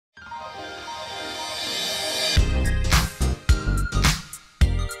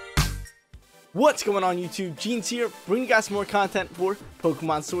What's going on YouTube? Jeans here, bringing you guys more content for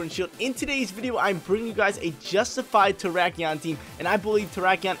Pokemon Sword and Shield. In today's video, I'm bringing you guys a justified Terrakion team, and I believe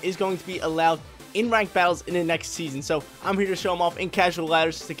Terrakion is going to be allowed in ranked battles in the next season. So I'm here to show them off in casual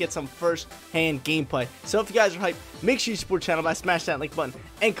ladders to get some first-hand gameplay. So if you guys are hyped, make sure you support the channel by smashing that like button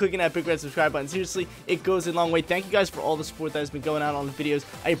and clicking that big red subscribe button. Seriously, it goes a long way. Thank you guys for all the support that has been going out on the videos.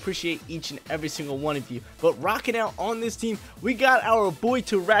 I appreciate each and every single one of you. But rocking out on this team, we got our boy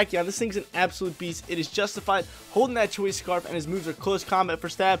Terrakion. This thing's an absolute beast. It is justified, holding that choice scarf, and his moves are close combat for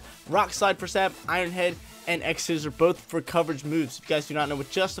stab, rock slide for stab, iron head, and X scissor, both for coverage moves. If you guys do not know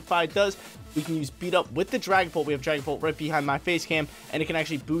what justified does, we can use beat up with the Dragon Bolt. We have Dragon Bolt right behind my face cam, and it can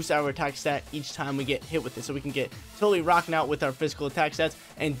actually boost our attack stat each time we get hit with it. So we can get totally rocking out with our physical attack stats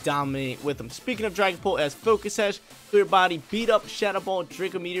and dominate with them. Speaking of Dragon Bolt, it has Focus Sash, Clear Body, Beat Up, Shadow Ball,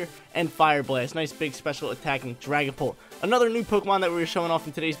 Draco Meteor, and Fire Blast. Nice big special attacking Dragon Bolt. Another new Pokemon that we were showing off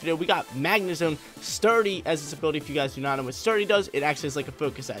in today's video, we got Magnezone. Sturdy as its ability. If you guys do not know what Sturdy does, it acts as like a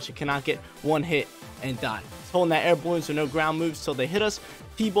Focus Sash. It cannot get one hit and die. It's holding that air balloon, so no ground moves till they hit us.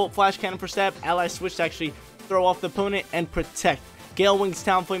 T-Bolt, Flash Cannon for stab, ally switch to actually throw off the opponent and protect. Gale Wings,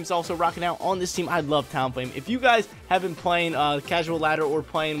 Talonflame is also rocking out on this team. I love Talonflame. If you guys have been playing casual ladder or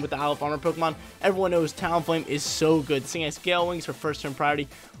playing with the Isle of Armor Pokemon, everyone knows Talonflame is so good. This thing has Gale Wings for first turn priority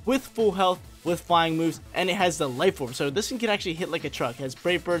with full health, with flying moves, and it has the Life Orb. So this thing can actually hit like a truck. It has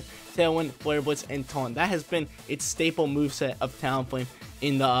Brave Bird, Tailwind, Flare Blitz, and Taunt. That has been its staple moveset of Talonflame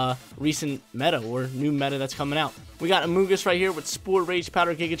in the recent meta or new meta that's coming out. We got Amoonguss right here with Spore, Rage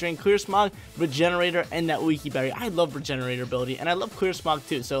Powder, Giga Drain, Clear Smog, Regenerator, and that Wiki Berry. I love Regenerator ability, and I love Clear Smog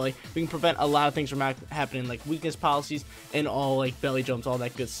too. So like we can prevent a lot of things from happening, like weakness policies and all like belly jumps, all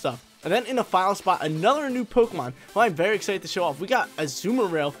that good stuff. And then in the final spot, another new Pokemon who I'm very excited to show off. We got a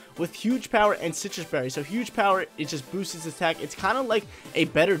Azumarill with Huge Power and Citrus Berry. So Huge Power, it just boosts its attack. It's kind of like a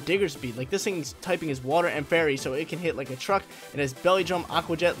better Digger Speed. Like this thing's typing is Water and Fairy, so it can hit like a truck. It has Belly Jump,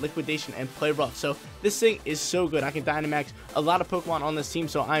 Aqua Jet, Liquidation, and Play Rough. So this thing is so good. I can Dynamax a lot of Pokemon on this team,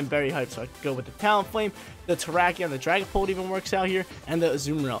 so I'm very hyped. So I can go with the Talonflame, the Terrakion, the Dragon Bolt even works out here, and the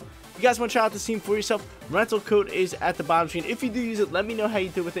Azumarill. If you guys want to try out this team for yourself, rental code is at the bottom screen. If you do use it, let me know how you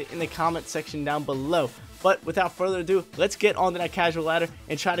do with it in the comment section down below. But without further ado, let's get on to that casual ladder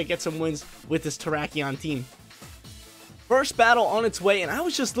and try to get some wins with this Terrakion team. First battle on its way, and I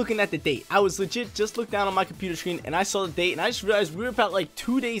was just looking at the date. I was legit just looked down on my computer screen and I saw the date, and I just realized we were about like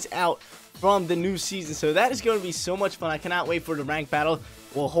 2 days out from the new season. So that is going to be so much fun. I cannot wait for the ranked battle,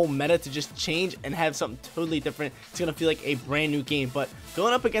 well, whole meta to just change and have something totally different. It's going to feel like a brand new game. But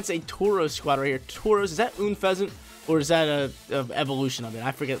going up against a Tauros squad right here. Tauros, is that Unpheasant or is that a evolution of it?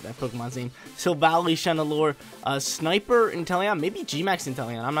 I forget that Pokemon's name. Silvally, Chandelure, Sniper, Inteleon, maybe G-Max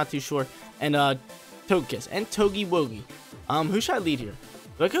Inteleon, I'm not too sure. And Togekiss and Togi Wogi. Who should I lead here?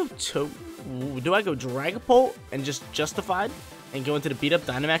 Do I go Dragapult and just Justified and go into the beat up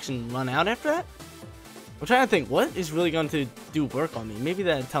Dynamax and run out after that? I'm trying to think, what is really going to do work on me? Maybe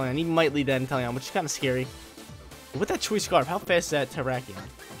that Inteleon. He might lead that Inteleon, which is kind of scary. But with that Choice Scarf, how fast is that Terrakion?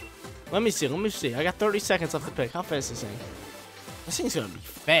 Let me see. I got 30 seconds left to pick. How fast is this thing? This thing's going to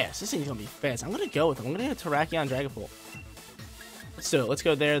be fast. I'm going to go with him. I'm going to go Terrakion Dragapult. Let's do it. Let's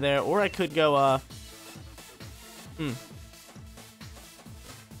go there. Or I could go, I'm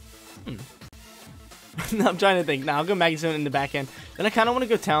trying to think. Now I'll go Magnezone in the back end. Then I kind of want to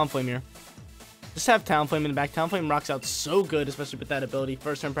go Talonflame here. Just have Talonflame in the back. Talonflame rocks out so good, especially with that ability.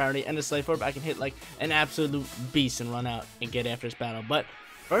 First turn priority and a Life Orb. I can hit like an absolute beast and run out and get after this battle. But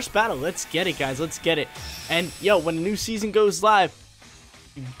first battle, let's get it, guys. Let's get it. And yo, when the new season goes live,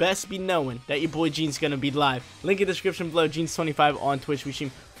 you best be knowing that your boy Gene's gonna be live. Link in the description below. Genes25 on Twitch. We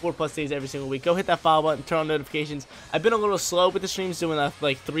stream 4+ days every single week. Go hit that follow button, turn on notifications. I've been a little slow with the streams, doing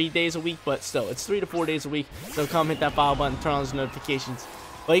like 3 days a week, but still, it's 3 to 4 days a week. So come hit that follow button, turn on those notifications.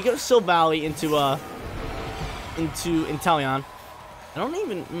 But you go Silvally into Inteleon. I don't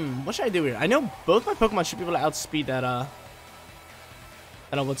even. What should I do here? I know both my Pokemon should be able to outspeed that.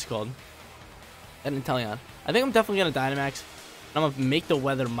 What's it called? That Inteleon. I think I'm definitely gonna Dynamax. I'm gonna make the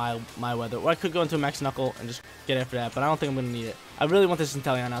weather my weather, or I could go into a Max Knuckle and just get after that, but I don't think I'm gonna need it. I really want this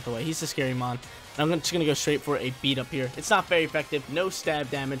Inteleon out the way. He's the scary mon, and I'm just gonna go straight for a beat up here. It's not very effective, no stab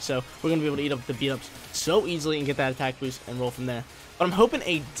damage, so we're gonna be able to eat up the beat ups so easily and get that attack boost and roll from there. But I'm hoping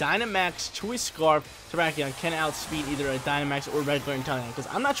a Dynamax Choice Scarf Terrakion can outspeed either a Dynamax or regular Inteleon, because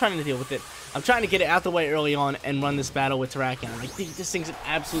I'm not trying to deal with it. I'm trying to get it out the way early on and run this battle with Terrakion. Like this thing's an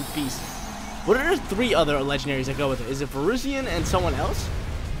absolute beast. What are the 3 other legendaries that go with it? Is it Venusian and someone else?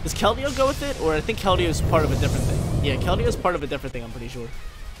 Does Keldeo go with it? Or I think Keldeo is part of a different thing. Yeah, Keldeo is part of a different thing, I'm pretty sure.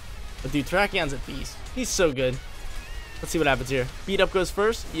 But dude, Terrakion's a beast. He's so good. Let's see what happens here. Beat up goes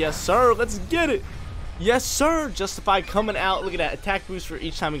first. Yes, sir. Let's get it. Yes, sir. Justified coming out. Look at that. Attack boost for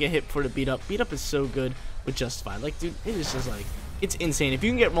each time we get hit for the beat up. Beat up is so good with Justified. Like, dude, it is just like, it's insane. If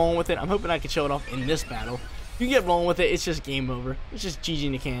you can get rolling with it, I'm hoping I can show it off in this battle. If you get rolling with it, it's just game over. It's just GG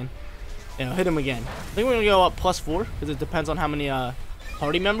in the can. You know, hit him again. I think we're going to go up +4 because it depends on how many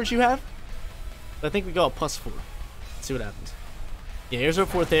party members you have. But I think we go up +4. Let's see what happens. Yeah, here's our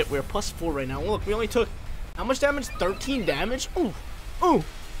 4th hit. We're +4 right now. Look, we only took how much damage? 13 damage? Ooh. Ooh.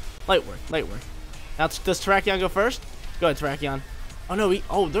 Light work. Light work. Now, does Terrakion go first? Go ahead, Terrakion. Oh,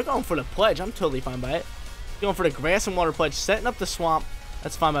 no. They're going for the pledge. I'm totally fine by it. Going for the grass and water pledge. Setting up the swamp.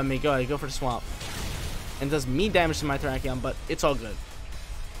 That's fine by me. Go ahead. Go for the swamp. And it does mean damage to my Terrakion, but it's all good.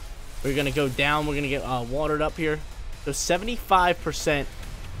 We're going to go down. We're going to get watered up here. So 75%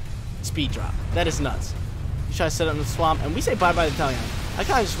 speed drop. That is nuts. You try to set up in the swamp. And we say bye-bye to Terrakion. I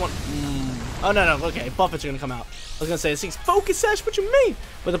kind of just want... Oh, no. Okay. Buffets are going to come out. I was going to say, this thing's focus sash. What you mean?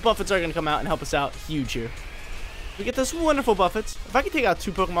 But the Buffets are going to come out and help us out huge here. We get this wonderful Buffets. If I could take out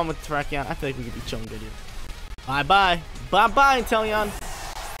 2 Pokemon with Terrakion, I feel like we could be chilling good here. Bye-bye. Bye-bye, Terrakion.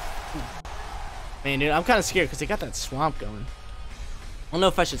 Man, dude, I'm kind of scared because they got that swamp going. I don't know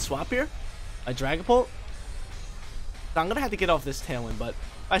if I should swap here. A Dragapult. So I'm going to have to get off this Tailwind, but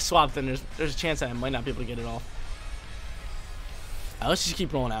if I swap, then there's a chance that I might not be able to get it off. Let's just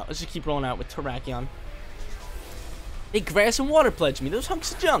keep rolling out. Let's just keep rolling out with Terrakion. They grass and water pledge me. Those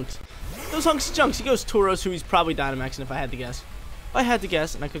hunks of junks. Those hunks of junks. He goes Tauros, who he's probably Dynamaxing if I had to guess. If I had to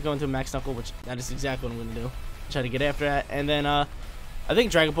guess, and I could go into a Max Knuckle, which that is exactly what I'm going to do. Try to get after that. And then I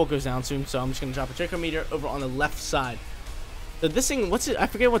think Dragapult goes down soon, so I'm just going to drop a Draco Meteor over on the left side. So this thing, what's it? I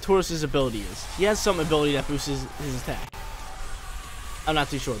forget what Tauros' ability is. He has some ability that boosts his attack. I'm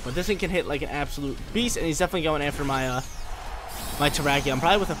not too sure, but this thing can hit like an absolute beast, and he's definitely going after my my Terrakion,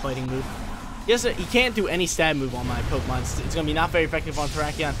 probably with a fighting move. He can't do any stab move on my Pokemon. It's going to be not very effective on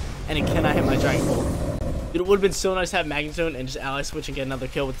Terrakion, and it cannot hit my Dragapult. Dude, it would have been so nice to have Magnezone and just ally switch and get another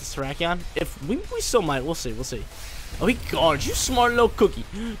kill with this Terrakion. If we still might, we'll see, Oh, he guards. You smart little cookie.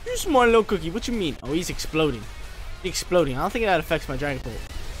 You smart little cookie. What you mean? Oh, he's exploding. He's exploding. I don't think that affects my Dragapult.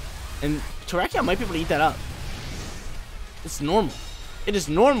 And Terrakion might be able to eat that up. It's normal. It is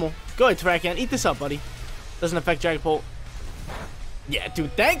normal. Go ahead, Terrakion. Eat this up, buddy. Doesn't affect Dragapult. Yeah,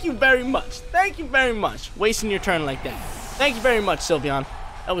 dude. Thank you very much. Thank you very much. Wasting your turn like that. Thank you very much, Sylveon.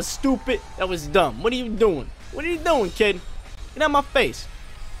 That was stupid. That was dumb. What are you doing? What are you doing, kid? Get out of my face.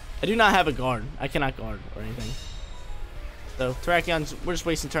 I do not have a guard. I cannot guard or anything. So, Terrakion, we're just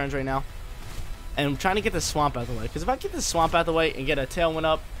wasting turns right now. And I'm trying to get the swamp out of the way. Because if I get the swamp out of the way and get a Tailwind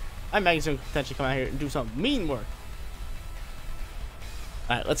up, my Magnezone could potentially come out here and do some mean work.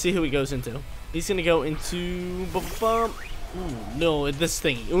 Alright, let's see who he goes into. He's going to go into... Ooh, no, this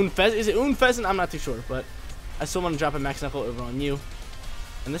thing. Is it Unfezant? I'm not too sure, but I still want to drop a Max Knuckle over on you.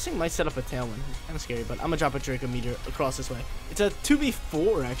 And this thing might set up a Tailwind. It's kind of scary, but I'm going to drop a Draco Meteor across this way. It's a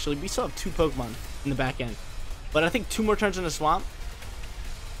 2v4, actually. We still have 2 Pokemon in the back end. But I think 2 more turns in the swamp.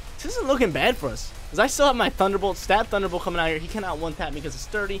 This isn't looking bad for us. Because I still have my Thunderbolt, Stab Thunderbolt coming out here. He cannot one-tap me because it's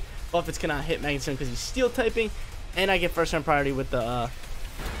sturdy. Buffets cannot hit Magnezone because he's steel typing. And I get first turn priority with the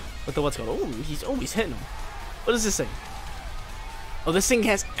what's called. Oh, he's always hitting him. What is this thing? Oh, this thing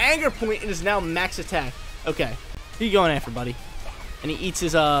has Anger Point and is now max attack. Okay. Who you going after, buddy? And he eats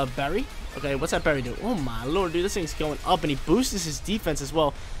his berry. Okay, what's that berry do? Oh my lord, dude, this thing's going up, and he boosts his defense as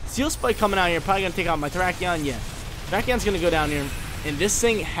well. Steel Spike coming out here, probably gonna take out my Terrakion. Yeah, Terrakion's gonna go down here, and this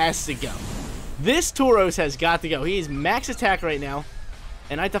thing has to go. This Tauros has got to go. He is max attack right now,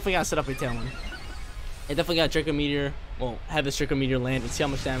 and I definitely gotta set up a Tailwind. I definitely got Draco Meteor. Well, have this Draco Meteor land and see how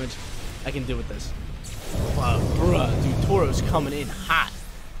much damage I can do with this. Wow, bruh, dude, Tauros coming in hot.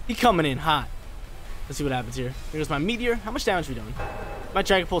 He coming in hot. Let's see what happens here. Here goes my Meteor. How much damage are we doing? My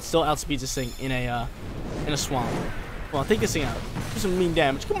Dragapult still outspeeds this thing in a swamp. Well, take this thing out. Do some mean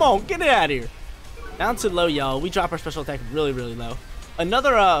damage. Come on, get it out of here. Down to low yellow. We drop our special attack really, really low.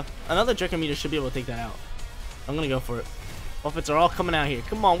 Another Draco Meteor should be able to take that out. I'm gonna go for it. Buffets are all coming out here.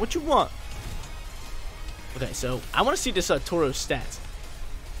 Come on, what you want? Okay, so I want to see this Tauros stats.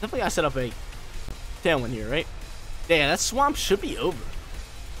 Definitely gotta set up a Tailwind here, right? Yeah, that swamp should be over.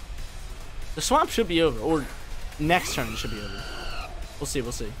 The swamp should be over, or next turn should be over. We'll see,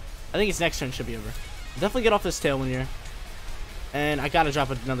 we'll see. I think it's next turn should be over. Definitely get off this Tailwind here. And I gotta drop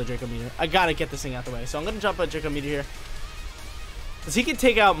another Draco Meteor. I gotta get this thing out the way. So I'm gonna drop a Draco Meteor here. Because he can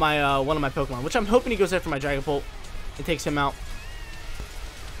take out my one of my Pokemon, which I'm hoping he goes after my Dragapult and takes him out.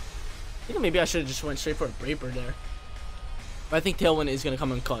 I think maybe I should have just went straight for a Brave Bird there. But I think Tailwind is gonna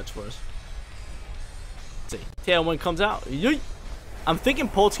come in clutch for us. Let's see. Tailwind comes out. Yeet. I'm thinking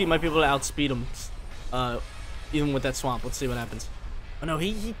Polsky might be able to outspeed him even with that swamp. Let's see what happens. Oh no,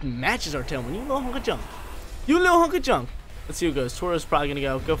 he matches our Tailwind. You little hunk of junk. You little hunk of junk. Let's see who goes. Tauros probably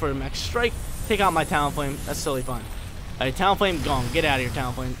gonna go for a max strike. Take out my Talonflame. That's totally fine. Alright, Talonflame gone. Get out of here,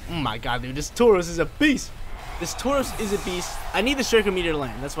 Talonflame. Oh my god, dude. This Tauros is a beast. This Tauros is a beast. I need the Draco Meteor to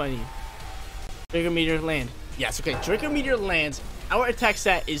land. That's what I need. Draco Meteor land. Yes, okay. Draco Meteor lands. Our attack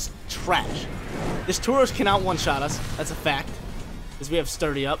stat is trash. This Tauros cannot one-shot us. That's a fact. Because we have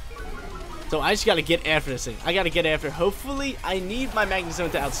Sturdy up. So I just got to get after this thing. I got to get after. Hopefully, I need my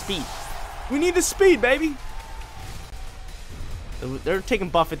Magnezone to outspeed. We need the speed, baby. So they're taking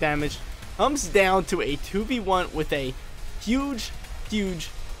buffet damage. Comes down to a 2v1 with a huge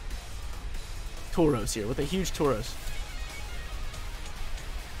Tauros here. With a huge Tauros.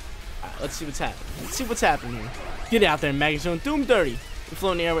 Alright, let's see what's happening. Let's see what's happening here. Get out there, Magnezone. Do him dirty. We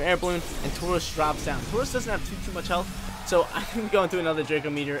float in the air with Air Balloon, and Tauros drops down. Tauros doesn't have too much health, so I'm going to another Draco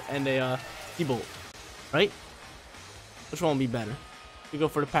Meteor and a T-Bolt. Right? Which one will be better? We go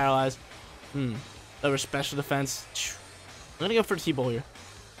for the Paralyze. Over special defense. I'm going to go for the T-Bolt here.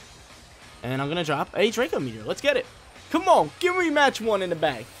 And I'm going to drop a Draco Meteor. Let's get it. Come on. Give me match 1 in the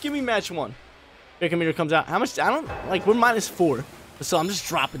bag. Give me match 1. Draco Meteor comes out. How much? I don't, like, we're -4. So I'm just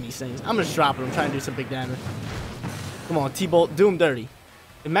dropping these things. I'm just dropping them, trying to do some big damage. Come on, T-Bolt, do him dirty.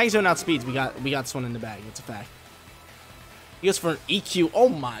 If Magnezone outspeeds, we got this one in the bag. It's a fact. He goes for an EQ. Oh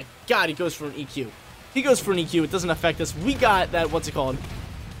my god, he goes for an EQ. He goes for an EQ. It doesn't affect us. We got that, what's it called?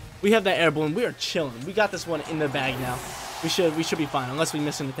 We have that Air Balloon. We are chilling. We got this one in the bag now. We should be fine, unless we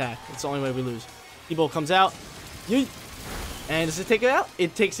miss an attack. It's the only way we lose. T-Bolt comes out. Yeet. And does it take it out?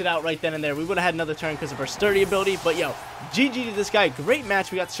 It takes it out right then and there. We would have had another turn because of our Sturdy ability. But yo, GG to this guy. Great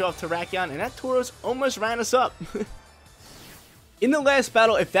match. We got to show off Terrakion. And that Tauros almost ran us up. In the last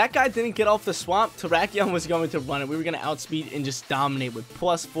battle, if that guy didn't get off the swamp, Terrakion was going to run it. We were going to outspeed and just dominate with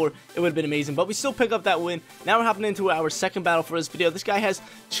 +4. It would have been amazing. But we still pick up that win. Now we're hopping into our second battle for this video. This guy has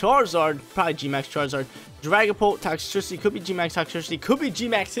Charizard, probably G-Max Charizard, Dragapult, Toxtricity, could be G-Max Toxtricity, could be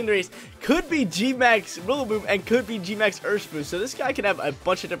G-Max Cinderace, could be G-Max Rillaboom, and could be G-Max Earth Boost. So this guy could have a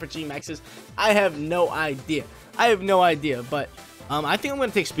bunch of different G-Maxes. I have no idea. But I think I'm going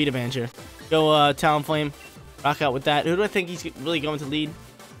to take Speed Advantage here. Go Talonflame. Rock out with that. Who do I think he's really going to lead?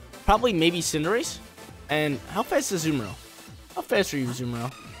 Probably maybe Cinderace. And how fast is Azumarill? How fast are you,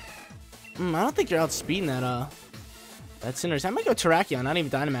 Azumarill? I don't think you're outspeeding that Cinderace. I might go Terrakion, not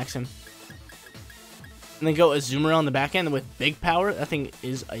even Dynamax him. And then go Azumarill on the back end with big power. That thing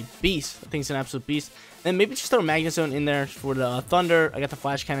is a beast. That thing's an absolute beast. Then maybe just throw Magnezone in there for the Thunder. I got the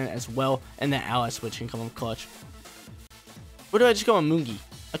Flash Cannon as well. And the Ally Switch can come up clutch. Where do I just go on Moongie?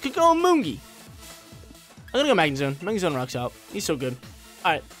 I could go on Moongie. I'm gonna go Magnezone. Magnezone rocks out. He's so good.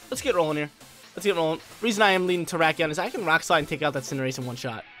 Alright, let's get rolling here. Let's get rolling. Reason I am leading Terrakion is I can Rock Slide and take out that Cinderace in one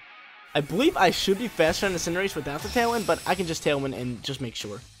shot. I believe I should be faster than the Cinderace without the Tailwind, but I can just Tailwind and just make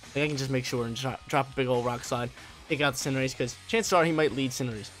sure. Like, I can just make sure and drop a big old Rock Slide, take out the Cinderace, because chances are he might lead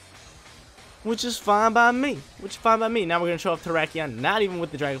Cinderace. Which is fine by me. Now we're going to show off Terrakion, not even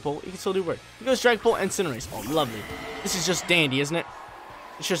with the Dragapult. He can still do work. He goes Dragapult and Cinderace. Oh, lovely. This is just dandy, isn't it?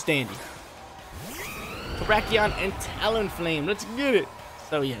 It's just dandy. Terrakion and Talonflame. Let's get it.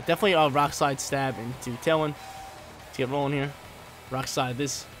 So yeah, definitely a Rock Slide stab into Tailwind. Let's get rolling here. Rock Slide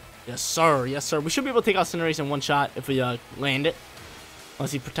this. Yes, sir. Yes, sir. We should be able to take out Cinderace in one shot if we land it.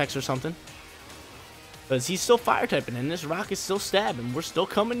 Unless he protects or something. Because he's still fire typing and this rock is still stabbing. We're still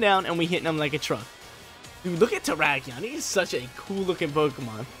coming down and we hitting him like a truck. Dude, look at Terrakion. He's such a cool looking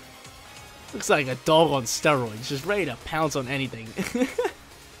Pokemon. Looks like a dog on steroids. Just ready to pounce on anything.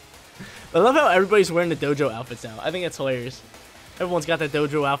 I love how everybody's wearing the dojo outfits now. I think it's hilarious. Everyone's got that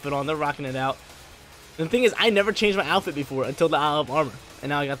dojo outfit on. They're rocking it out. And the thing is, I never changed my outfit before until the Isle of Armor. And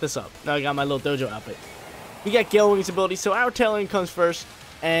now I got this up. Now I got my little dojo outfit. We got Gale Wing's ability, so our Tailwind comes first.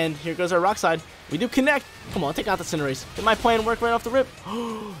 And here goes our Rock Slide. We do connect. Come on, take out the Cinderace. Did my plan work right off the rip?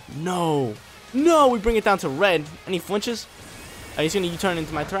 No. No, we bring it down to red. And he flinches. He's going to U-turn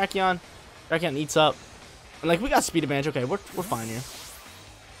into my Terrakion. Terrakion eats up. And like, we got speed advantage. Okay, we're fine here.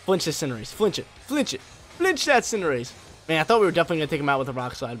 Flinch this Cinderace. Flinch it. Flinch it. Flinch that Cinderace. Man, I thought we were definitely going to take him out with a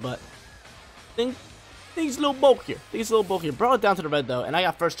Rock Slide, but he's a little bulkier. Brought it down to the red, though, and I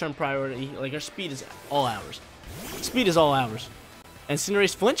got first turn priority. Like, our speed is all ours. Speed is all ours. And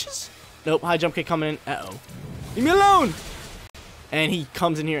Cinderace flinches? Nope, high jump kick coming in. Uh-oh. Leave me alone! And he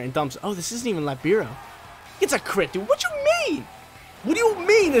comes in here and dumps. Oh, this isn't even Libero. Gets a crit, dude. What you mean? What do you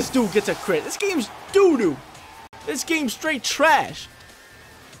mean this dude gets a crit? This game's doo-doo. This game's straight trash.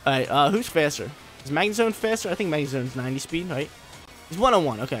 Alright, who's faster? Is Magnezone faster? I think Magnezone's 90 speed, right? He's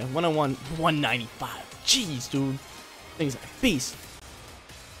 101. Okay, 101, 195. Jeez, dude. Thing's a beast.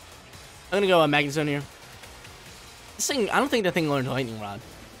 I'm gonna go Magnezone here. This thing, I don't think that thing learned Lightning Rod.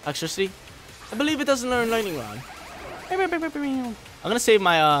 Electricity? I believe it doesn't learn Lightning Rod. I'm gonna save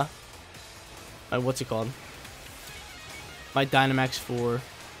my, my, what's it called? My Dynamax for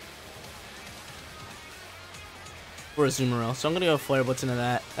a Azumarill. So I'm gonna go Flare Blitz into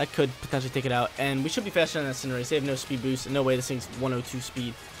that. That could potentially take it out. And we should be faster than that Cinderace. They have no speed boost. And no way this thing's 102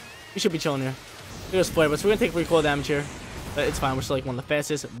 speed. We should be chilling here. Here goes Flare Blitz. We're gonna take recoil damage here. But it's fine. We're still like one of the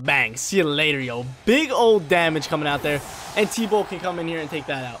fastest. Bang. See you later, yo. Big old damage coming out there. And T-Bolt can come in here and take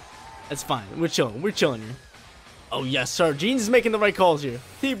that out. That's fine. We're chilling. We're chilling here. Oh, yes, sir. Jeans is making the right calls here.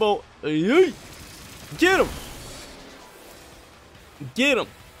 T-Bolt. Get him. Get him.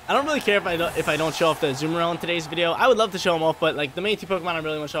 I don't really care if I don't show off the Azumarill in today's video. I would love to show them off, but like the main two Pokemon I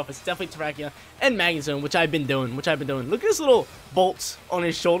really want to show off is definitely Terrakion and Magnezone, which I've been doing. Look at his little bolts on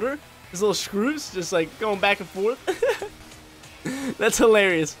his shoulder. His little screws just like going back and forth. That's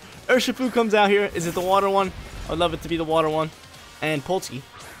hilarious. Urshifu comes out here. Is it the water one? I would love it to be the water one. And Polsky.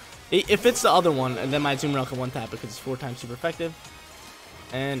 If it's the other one, and then my Azumarill can one tap it because it's 4 times super effective.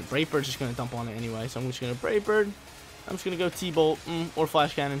 And Brave Bird's just going to dump on it anyway. So I'm just going to Brave Bird. I'm just going to go T-Bolt or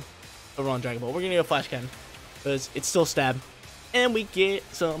Flash Cannon over on Dragon Ball. We're going to go Flash Cannon because it's still stab. And we get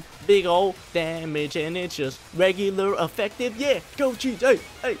some big old damage and it's just regular effective. Yeah, go Cheats.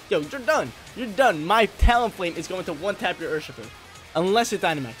 Hey, yo, you're done. You're done. My Talonflame is going to one-tap your Urshifu. Unless it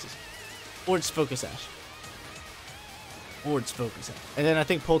Dynamaxes. Or it's Focus Sash. And then I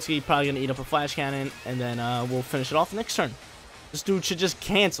think Polsky probably going to eat up a Flash Cannon. And then we'll finish it off next turn. This dude should just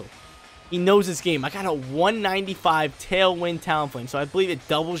cancel. He knows his game. I got a 195 Tailwind Talonflame, so I believe it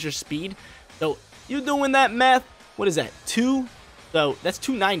doubles your speed. So you doing that math? What is that? 2? So that's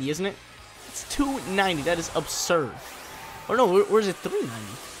 290, isn't it? It's 290. That is absurd. Or no, where's it?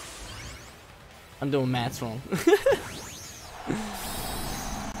 390. I'm doing maths wrong.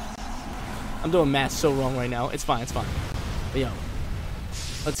 I'm doing math so wrong right now. It's fine. But yo,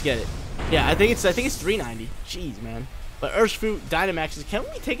 let's get it. Yeah, I think it's 390. Jeez, man. But Urshifu, Dynamaxes. Can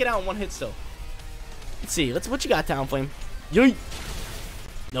we take it out in one hit still? Let's see. What you got, Talonflame? Yoink.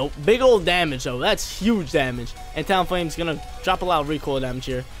 Nope. Big old damage, though. That's huge damage. And Talonflame's going to drop a lot of recoil damage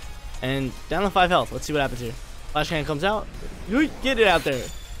here. And down to 5 health. Let's see what happens here. Flash Cannon comes out. Yoink. Get it out there.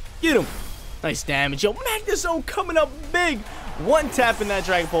 Get him. Nice damage. Yo, Magnezone coming up big. One tap in that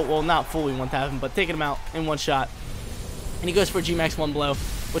Dragon Bolt. Well, not fully one tapping, but taking him out in one shot. And he goes for G-Max 1 blow,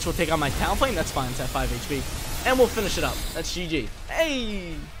 which will take on my Talonflame. That's fine. It's at 5 HP. And we'll finish it up. That's GG.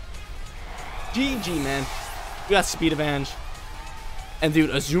 Hey! GG, man. We got speed advantage. And, dude,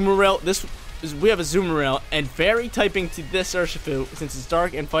 Azumarill. We have Azumarill. And fairy typing to this Urshifu, since it's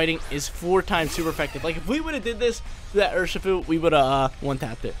dark and fighting, is 4 times super effective. Like, if we would have did this to that Urshifu, we would have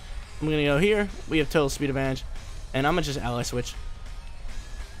one-tapped it. I'm going to go here. We have total speed advantage. And I'm going to just ally switch.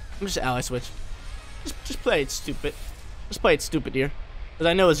 Just play it stupid. Just play it stupid here. Because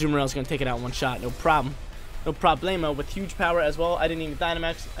I know Azumarill is going to take it out in one shot. No problem. No problemo. With huge power as well. I didn't even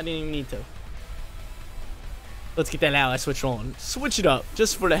Dynamax. I didn't even need to. Let's get that ally switch rolling. Switch it up.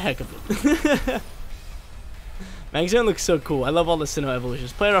 Just for the heck of it. Magnezone looks so cool. I love all the Sinnoh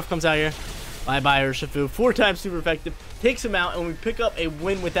evolutions. Player off comes out here. Bye-bye, Urshifu. 4 times super effective. Takes him out, and we pick up a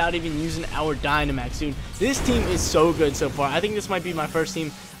win without even using our Dynamax, dude. This team is so good so far. I think this might be my first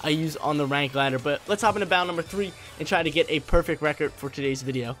team I use on the rank ladder. But let's hop into battle number 3 and try to get a perfect record for today's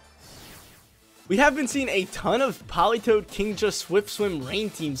video. We have been seeing a ton of Politoed, Kingdra, Swift Swim, Rain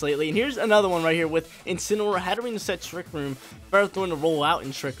teams lately, and here's another one right here with Incineroar, Hatterene to set Trick Room, Ferrothorn to roll out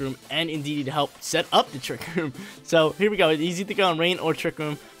in Trick Room, and Indeedee to help set up the Trick Room. So here we go. It's easy to go on Rain or Trick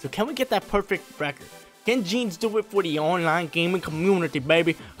Room. So can we get that perfect record? Can Jeans do it for the online gaming community,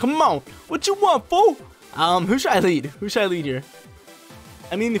 baby? Come on. What you want, fool? Who should I lead? Who should I lead here?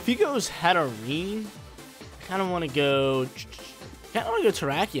 I mean, if he goes Hatterene, I kind of want to go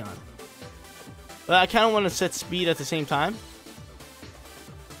Terrakion. But I kind of want to set speed at the same time.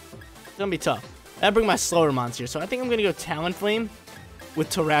 It's going to be tough. I bring my slower mons here. So I think I'm going to go Talonflame with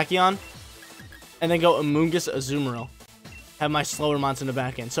Terrakion. And then go Amoonguss Azumarill. Have my slower mons in the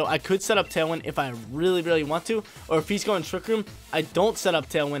back end. So I could set up Tailwind if I really, really want to. Or if he's going Trick Room, I don't set up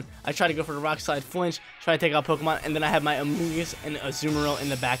Tailwind. I try to go for the Rock Slide Flinch. Try to take out Pokemon. And then I have my Amoonguss and Azumarill in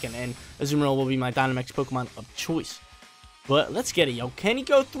the back end. And Azumarill will be my Dynamax Pokemon of choice. But let's get it, yo. Can he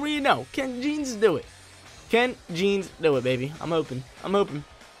go 3-0? Can Jeans do it? Can Jeans do it, baby? I'm open.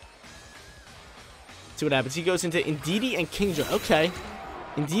 See what happens. He goes into Indeedee and Kingdra. Okay.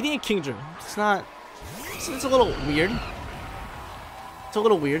 Indeedee and Kingdra. It's a little weird. It's a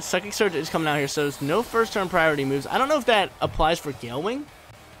little weird. Psychic Surge is coming out here, so there's no first turn priority moves. I don't know if that applies for Gale Wing.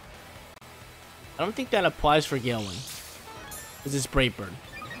 I don't think that applies for Gale Wing. This is Brave Bird.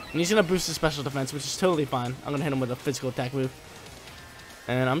 And he's going to boost his special defense, which is totally fine. I'm going to hit him with a physical attack move.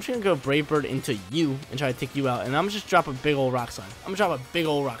 And I'm just going to go Brave Bird into you and try to take you out. And I'm just drop a big old rock slide. I'm going to drop a big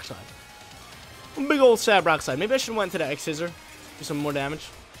old rock slide. A big old sad rock slide. Maybe I should have went to the X Scissor. Do some more damage.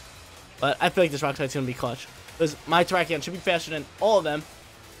 But I feel like this rock slide's going to be clutch. Because my Terrakion should be faster than all of them.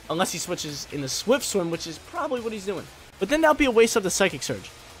 Unless he switches in the Swift Swim, which is probably what he's doing. But then that'll be a waste of the Psychic Surge.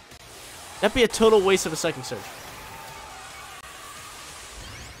 That'd be a total waste of the Psychic Surge.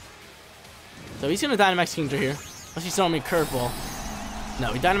 So he's going to Dynamax Kingdra here. Unless he's throwing me a curveball.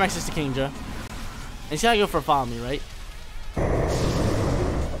 No, he Dynamaxes the Kingdra. And he's got to go for a Follow Me, right?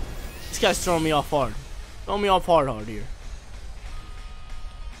 This guy's throwing me off hard. Throwing me off hard here.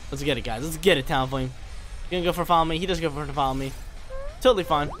 Let's get it, guys. Let's get it, Talonflame. He's going to go for a Follow Me. He doesn't go for a Follow Me. Totally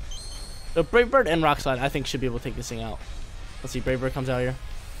fine. So Brave Bird and Rock Slide, I think, should be able to take this thing out. Let's see. Brave Bird comes out here.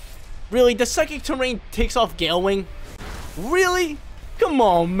 Really? The Psychic Terrain takes off Gale Wing? Really? Come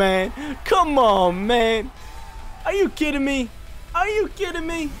on, man. Come on, man. Are you kidding me? Are you kidding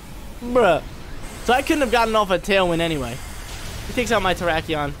me? Bruh. So I couldn't have gotten off a Tailwind anyway. He takes out my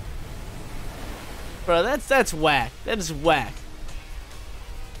Terrakion. Bro, that's whack. That is whack.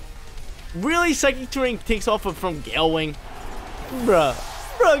 Really? Psychic Terrain takes off from Gale Wing? Bruh.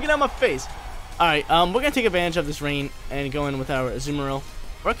 Bro, get out of my face. Alright, we're going to take advantage of this rain and go in with our Azumarill.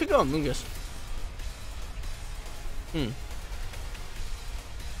 Or I could go Amoonguss.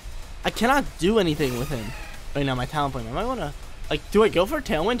 I cannot do anything with him right now, my Talonflame. I might want to, like, do I go for a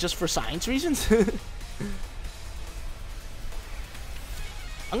Tailwind just for science reasons?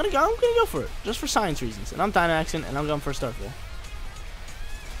 I'm gonna go for it, just for science reasons. And I'm Dynamaxing, and I'm going for a Starfall.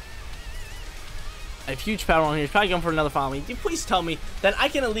 I have huge power on here. He's probably going for another Follow Me. Please tell me that I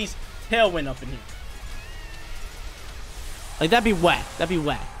can at least Tailwind up in here. Like, that'd be whack. That'd be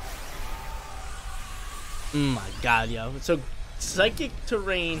whack. Oh my god, yo. So, Psychic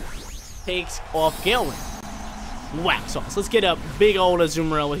Terrain takes off Gale Wing. Whack sauce. Let's get a big old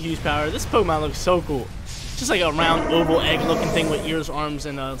Azumarill with huge power. This Pokemon looks so cool. Just like a round, oval, egg-looking thing with ears, arms,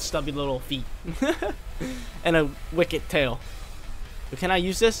 and stubby little feet. And a wicked tail. But can I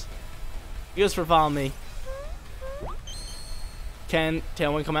use this? He goes for Follow Me. Can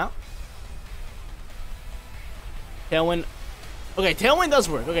Tailwind come out? Tailwind. Okay, Tailwind does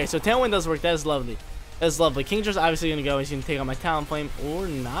work. Okay, so Tailwind does work. That is lovely. That is lovely. Kingdra's obviously going to go. He's going to take out my Talonflame or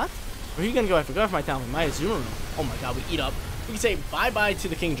not. Or are you going to go after? Go after my Talonflame. My Azumarill. Oh my god, we eat up. We can say bye-bye to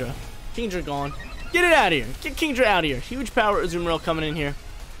the Kingdra. Kingdra gone. Get it out of here. Get Kingdra out of here. Huge power Azumarill coming in here.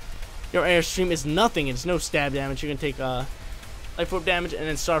 Your Airstream is nothing. It's no stab damage. You're going to take Life Orb damage. And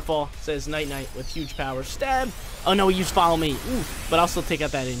then Starfall says Night-Night with huge power. Stab. Oh no, he used Follow Me. Ooh, but I'll still take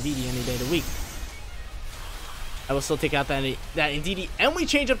out that Indeedee any day of the week. I will still take out that Indeedee. And we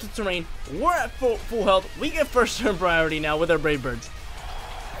change up the terrain. We're at full health. We get first turn priority now with our Brave Birds.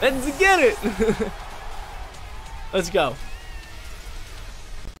 Let's get it. Let's go.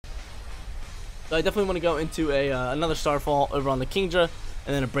 So I definitely want to go into another Starfall over on the Kingdra,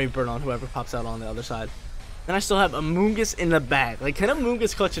 and then a Brave Bird on whoever pops out on the other side. And I still have Amoonguss in the bag. Like, can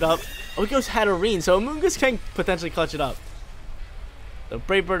Amoonguss clutch it up? Oh, he goes Hatterene, so Amoonguss can potentially clutch it up. So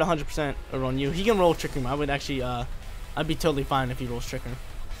Brave Bird 100% over on you. He can roll Trick Room. I would actually, I'd be totally fine if he rolls Trick Room.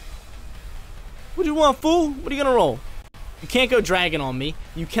 What do you want, fool? What are you gonna roll? You can't go Dragon on me.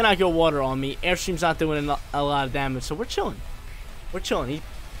 You cannot go Water on me. Airstream's not doing a lot of damage, so we're chilling. We're chilling. He's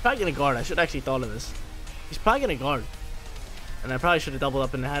probably gonna guard. I should actually thought of this. He's probably gonna guard. And I probably should have doubled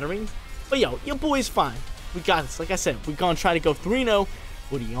up in the Hatterene. But yo, your boy's fine. We got this. Like I said, we're gonna try to go 3-0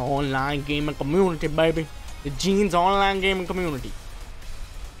 for the online gaming community, baby. The Genes online gaming community.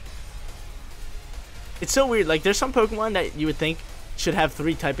 It's so weird. Like, there's some Pokemon that you would think should have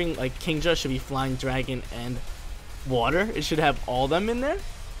 3 typing. Like, Kingdra should be Flying, Dragon, and Water. It should have all them in there.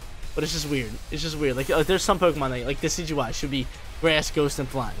 But it's just weird. It's just weird. Like there's some Pokemon that, like, the CGY should be Grass, Ghost, and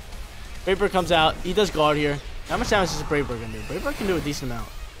Flying. Brave Bird comes out. He does guard here. How much damage is Brave Bird gonna do? Brave Bird can do a decent amount.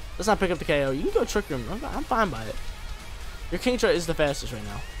 Let's not pick up the KO. You can go Trick Room. I'm fine by it. Your Kingdra is the fastest right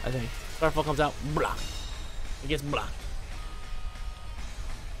now, I think. Starfall comes out. Block. It gets blocked.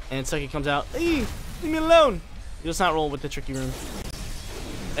 And Psychic comes out. Hey, leave me alone. He does not roll with the Tricky Room.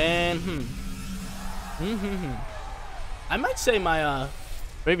 And, I might say my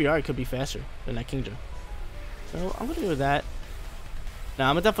Braviary could be faster than that Kingdra. So I'm gonna go with that. Now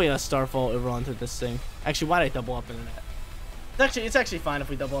I'm definitely a Starfall over onto this thing. Actually, why did I double up into that? It's actually fine if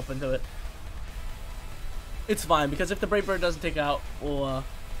we double up into it. It's fine because if the Brave Bird doesn't take out, we'll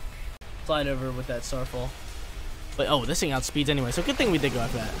slide over with that Starfall. But oh, this thing outspeeds anyway, so good thing we did go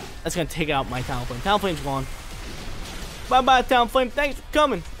after that. That's gonna take out my Talonflame. Talonflame's gone. Bye bye Talonflame, thanks for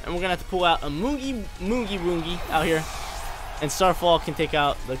coming. And we're gonna have to pull out a Moongie Woongie out here. And Starfall can take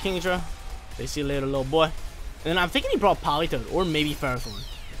out the Kingdra. They see you later, little boy. And then I'm thinking he brought Politoed, or maybe Ferrothorn.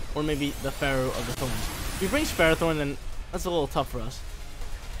 Or maybe the Pharaoh of the Thorns. If he brings Ferrothorn, then that's a little tough for us.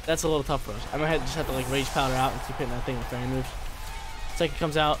 That's a little tough for us. I might just have to like Rage Powder out and keep hitting that thing with fairy moves. Second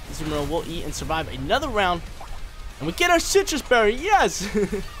comes out, Azumarill will eat and survive another round. And we get our Citrus Berry, yes!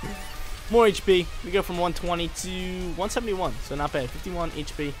 More HP. We go from 120 to 171, so not bad. 51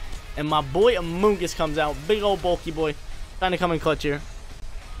 HP. And my boy Amoonguss comes out, big old bulky boy. Trying to come in clutch here.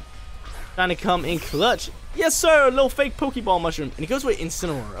 Trying to come in clutch. Yes, sir, a little fake Pokeball mushroom. And he goes with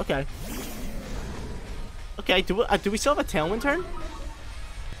Incineroar, okay. Okay, do we still have a Tailwind turn?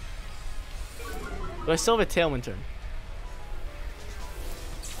 Do I still have a Tailwind turn?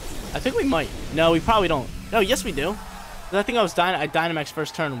 I think we might. No, we probably don't. No, yes we do. I think I Dynamax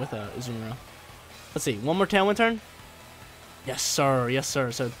first turn with Azumarill. Let's see, one more Tailwind turn? Yes, sir. Yes,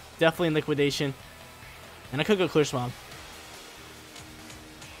 sir. So definitely in Liquidation. And I could go Clear Swamp.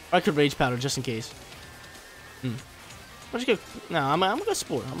 Or I could Rage Powder just in case. I'm just gonna, no, I'm gonna go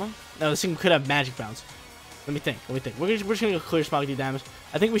Spore. No, this thing could have Magic Bounce. Let me think. We're just gonna go Clear Smog, do damage.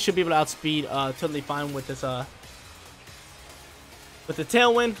 I think we should be able to outspeed Totally Fine with this with the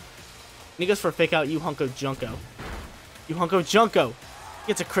Tailwind. And he goes for a fake out. Hunko Junko.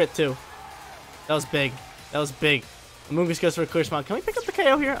 Gets a crit too. That was big. Amoonguss goes for a Clear Smog. Can we pick up the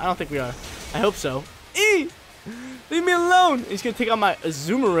KO here? I don't think we are. I hope so. Leave me alone. He's gonna take out my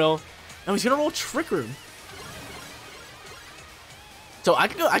Azumarill. No, he's gonna roll Trick Room. So I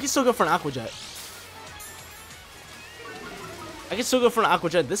can still go for an Aqua Jet.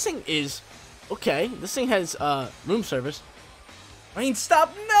 This thing is okay. This thing has room service. Rain,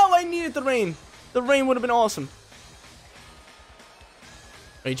 stop! No, I needed the rain. The rain would have been awesome.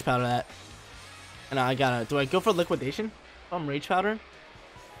 Rage Powder that. And I gotta. Do I go for Liquidation? If I'm Rage Powder?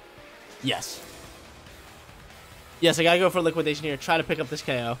 Yes. Yes, I gotta go for Liquidation here. Try to pick up this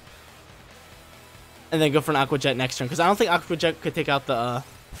KO. And then go for an Aqua Jet next turn. Because I don't think Aqua Jet could take out the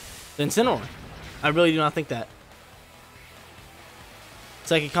Incineroar. I really do not think that.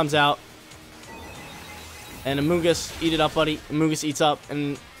 Psychic comes out. And Amoonguss, eat it up, buddy. Amoonguss eats up.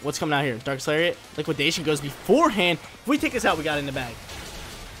 And what's coming out here? Dark Lariat. Liquidation goes beforehand. If we take this out, we got it in the bag.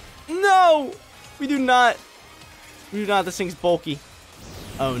 No! We do not. This thing's bulky.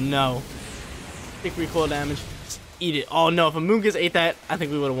 Oh, no. Big recoil damage. Just eat it. Oh, no. If Amoonguss ate that, I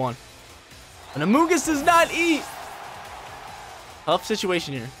think we would have won. But Amoonguss does not eat. Tough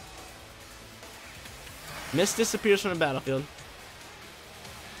situation here. Mist disappears from the battlefield.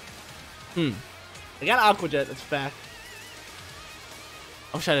 I got Aqua Jet, that's a fact.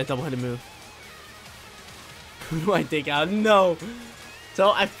 I wish I had a double-headed move. Who do I take out? No.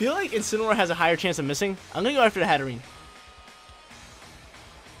 So I feel like Incineroar has a higher chance of missing. I'm gonna go after the Hatterene.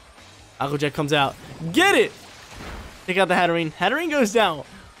 Aqua Jet comes out. Get it! Take out the Hatterene. Hatterene goes down.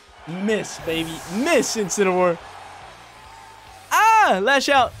 Miss, baby. Miss, Incineroar. Ah! Lash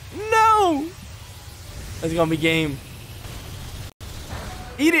out. No! That's gonna be game.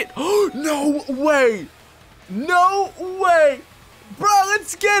 Eat it. Oh, no way. No way. Bro,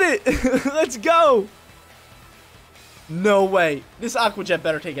 let's get it. Let's go. No way. This Aqua Jet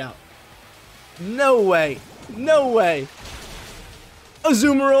better take out. No way. No way.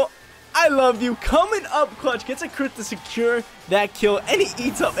 Azumarill, I love you. Coming up clutch. Gets a crit to secure that kill. And he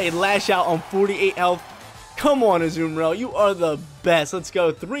eats up a Lash Out on 48 health. Come on, Azumarill. You are the best. Let's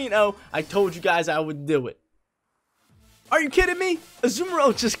go 3-0. I told you guys I would do it. Are you kidding me?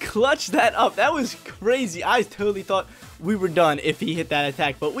 Azumarill just clutched that up. That was crazy. I totally thought we were done if he hit that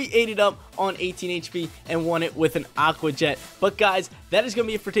attack. But we ate it up on 18 HP and won it with an Aqua Jet. But guys, that is going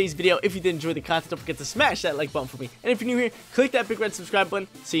to be it for today's video. If you did enjoy the content, don't forget to smash that like button for me. And if you're new here, click that big red subscribe button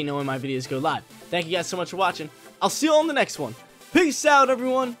so you know when my videos go live. Thank you guys so much for watching. I'll see you all in the next one. Peace out,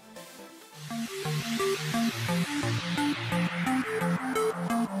 everyone.